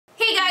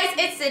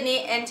guys, it's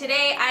Sydney, and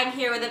today I'm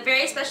here with a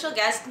very special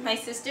guest, my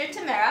sister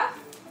Tamara.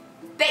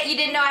 Bet you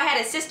didn't know I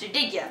had a sister,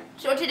 did ya?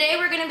 So today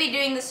we're going to be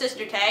doing the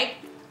sister tag,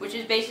 which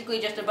is basically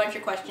just a bunch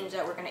of questions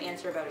that we're going to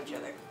answer about each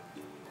other.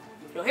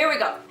 So here we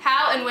go.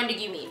 How and when did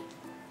you meet?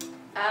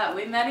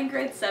 We met in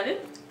grade 7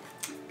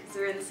 because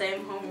we were in the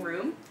same home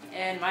room,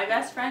 and my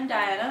best friend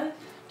Diana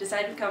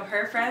decided to become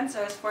her friend,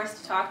 so I was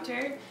forced to talk to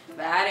her,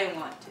 but I didn't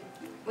want to.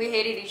 We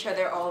hated each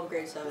other all of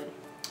grade 7.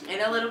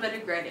 And a little bit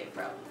of grade 8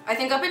 probably. I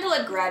think up until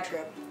a grad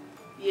trip.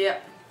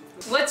 Yep.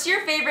 What's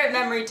your favorite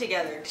memory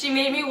together? She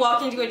made me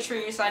walk into a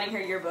tree signing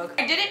her yearbook.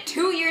 I did it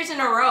 2 years in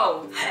a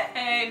row.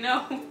 Hey,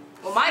 no.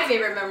 Well, my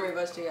favorite memory of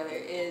us together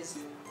is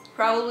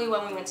probably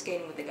when we went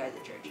skating with the guys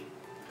at church.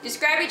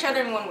 Describe each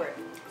other in one word.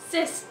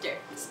 Sister.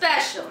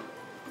 Special.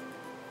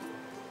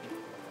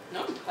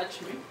 No,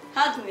 touch me.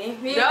 Hug me.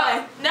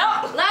 No.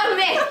 No. Love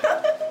me.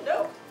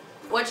 No.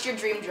 What's your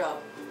dream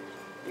job?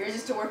 Yours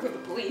is to work with the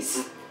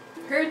police.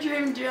 Her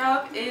dream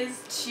job is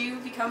to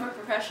become a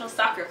professional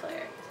soccer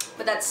player.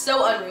 But that's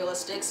so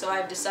unrealistic, so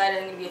I've decided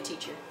I'm going to be a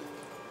teacher.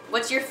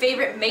 What's your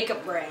favorite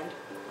makeup brand?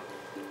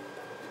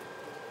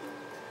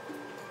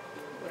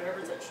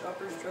 Whatever's at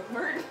Shoppers Drug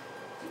Mart.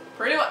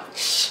 Pretty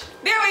much.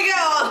 There we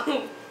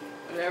go!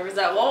 Whatever's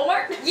at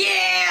Walmart.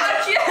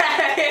 Yeah!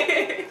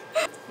 Okay.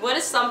 What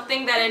is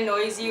something that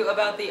annoys you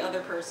about the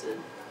other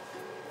person?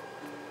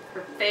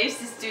 Her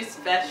face is too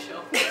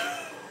special.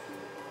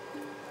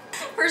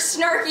 Her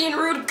snarky and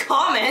rude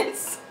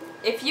comments.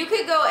 If you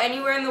could go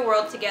anywhere in the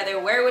world together,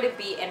 where would it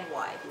be and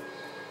why?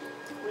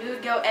 We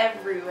would go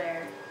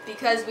everywhere.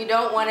 Because we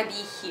don't want to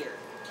be here.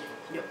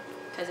 Nope.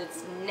 Because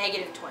it's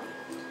 -20.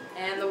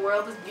 And the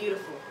world is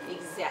beautiful.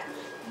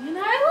 Exactly. And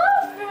I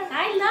love her.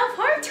 I love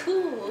her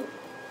too.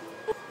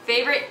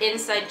 Favorite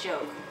inside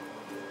joke?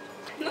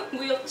 The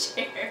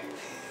wheelchair.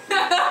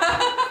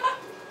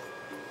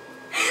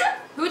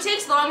 Who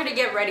takes longer to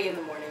get ready in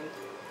the morning?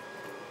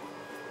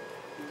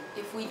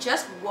 If we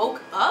just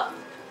woke up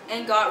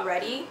and got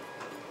ready,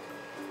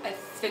 I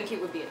think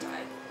it would be a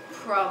tie.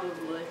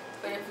 Probably.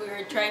 But if we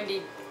were trying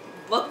to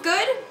look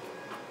good,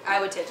 I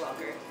would take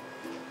longer.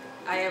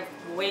 I have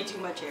way too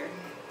much hair.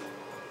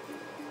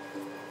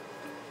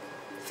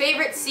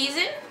 Favorite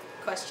season?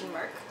 Question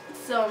mark.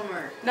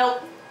 Summer.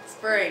 Nope.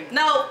 Spring.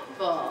 Nope.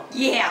 Fall.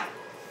 Yeah.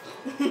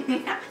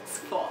 It's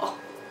fall.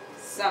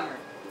 Summer.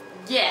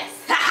 Yes.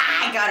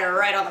 I got it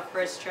right on the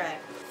first try.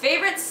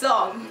 Favorite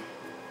song?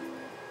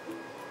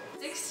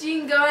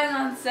 16 going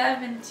on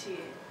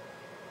 17.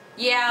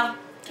 Yeah.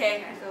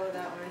 Okay, I'll go with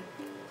that one.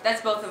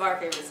 That's both of our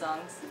favorite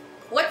songs.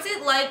 What's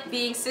it like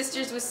being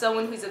sisters with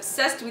someone who's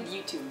obsessed with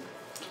YouTube?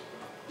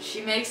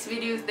 She makes me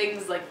do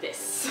things like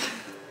this.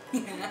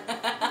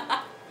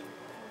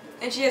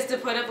 And she has to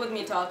put up with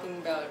me talking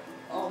about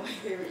all my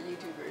favorite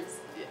YouTubers.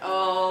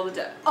 All the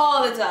time.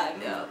 All the time.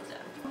 Yeah, all the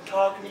time. I'm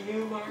talking to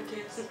you,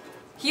 Marcus.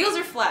 Heels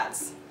or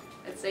flats?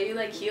 I'd say you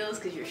like heels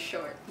because you're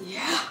short.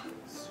 Yeah.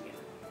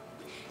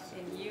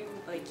 And you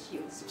like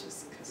heels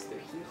just because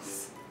they're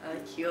heels. I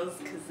like heels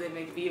because they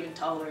make me even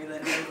taller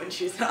than me when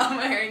she's not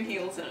wearing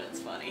heels, and it's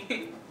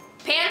funny.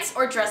 Pants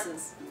or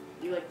dresses?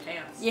 You like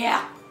pants.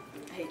 Yeah.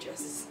 I hate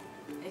dresses.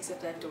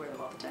 Except I have to wear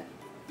them all the time.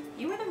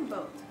 You wear them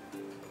both.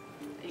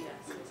 Yes,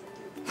 I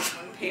do. I'm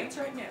wearing pants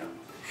right now.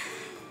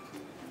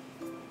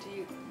 Do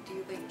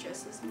you like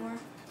dresses more?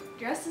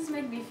 Dresses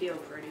make me feel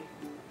pretty.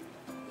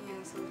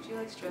 Yeah, so she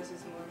likes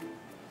dresses more.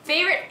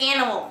 Favorite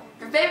animal?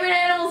 Her favorite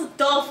animal is a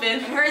dolphin.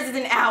 And hers is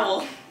an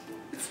owl.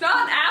 It's not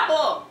an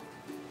owl.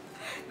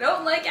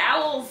 Don't like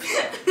owls.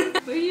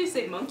 What do you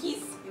say,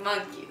 monkeys?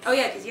 Monkeys. Oh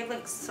yeah, because you have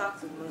like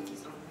socks with monkeys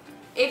on them.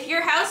 If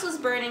your house was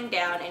burning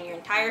down and your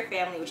entire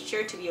family was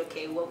sure to be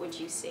okay, what would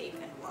you save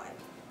and why?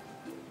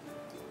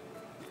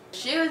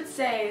 She would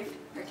save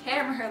her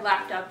camera, her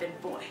laptop, and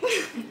boy.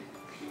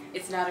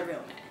 It's not a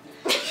real man.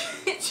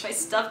 It's my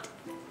stuffed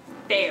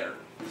bear.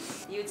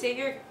 You would save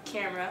your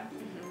camera,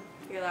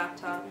 your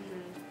laptop.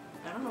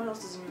 I don't know what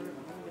else is in your room.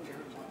 I don't know what your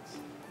room wants.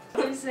 I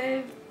would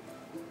save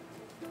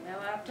my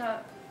laptop,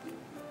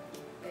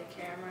 my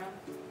camera,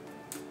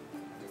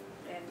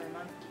 and my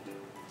monkey.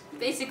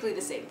 Basically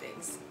the same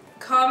things.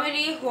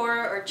 Comedy,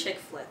 horror, or chick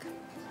flick?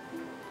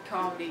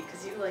 Comedy,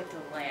 because you like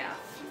to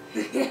laugh.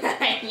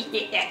 Yeah.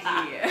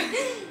 Yeah.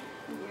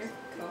 Your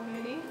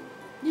comedy?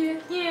 Yeah.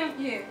 Yeah.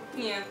 Yeah.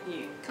 Yeah.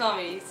 Yeah.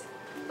 Comedies.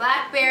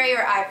 BlackBerry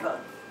or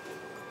iPhone?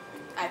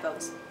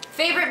 iPhones.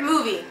 Favorite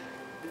movie?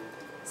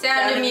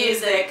 Sound of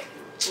Music.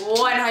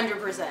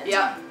 100%.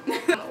 Yeah.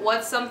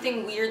 What's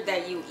something weird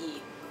that you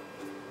eat?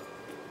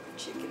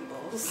 Chicken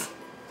balls.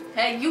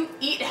 Hey, you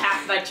eat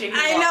half my chicken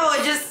balls. I know,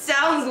 it just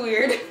sounds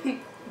weird.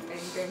 Bang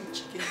bang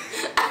chicken.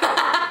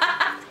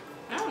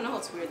 I don't know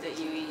what's weird that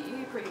you eat. You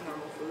eat pretty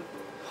normal food.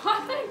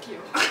 Oh, thank you.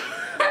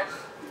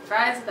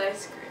 Fries with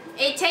ice cream.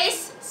 It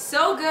tastes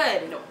so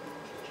good. No.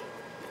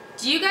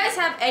 Do you guys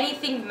have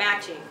anything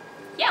matching?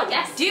 Yeah, we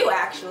do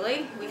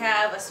actually. We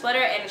have a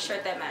sweater and a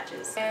shirt that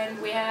matches. And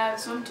we have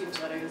swim team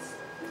sweaters.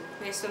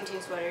 We have swim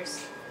team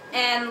sweaters.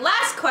 And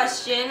last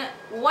question,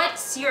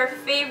 what's your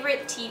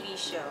favorite TV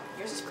show?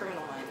 Yours is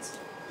Criminal Minds.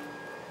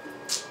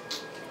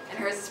 And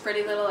hers is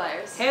Pretty Little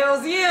Liars.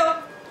 Hails you!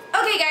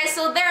 Okay guys,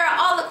 so there are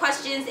all the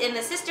questions in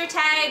the sister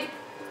tag,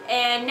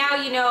 and now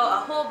you know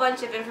a whole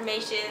bunch of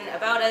information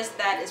about us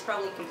that is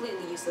probably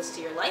completely useless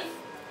to your life.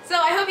 So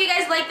I hope you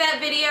guys liked that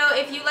video.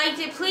 If you liked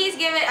it, please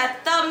give it a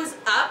thumbs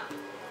up.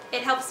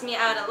 It helps me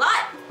out a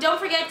lot. Don't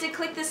forget to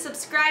click the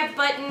subscribe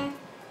button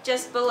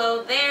just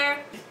below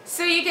there,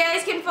 so you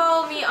guys can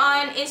follow me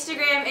on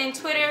Instagram and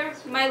Twitter.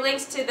 My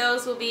links to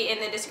those will be in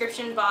the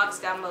description box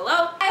down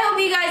below. I hope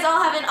you guys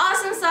all have an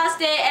awesome sauce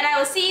day, and I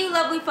will see you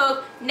lovely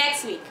folk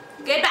next week.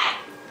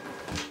 Goodbye!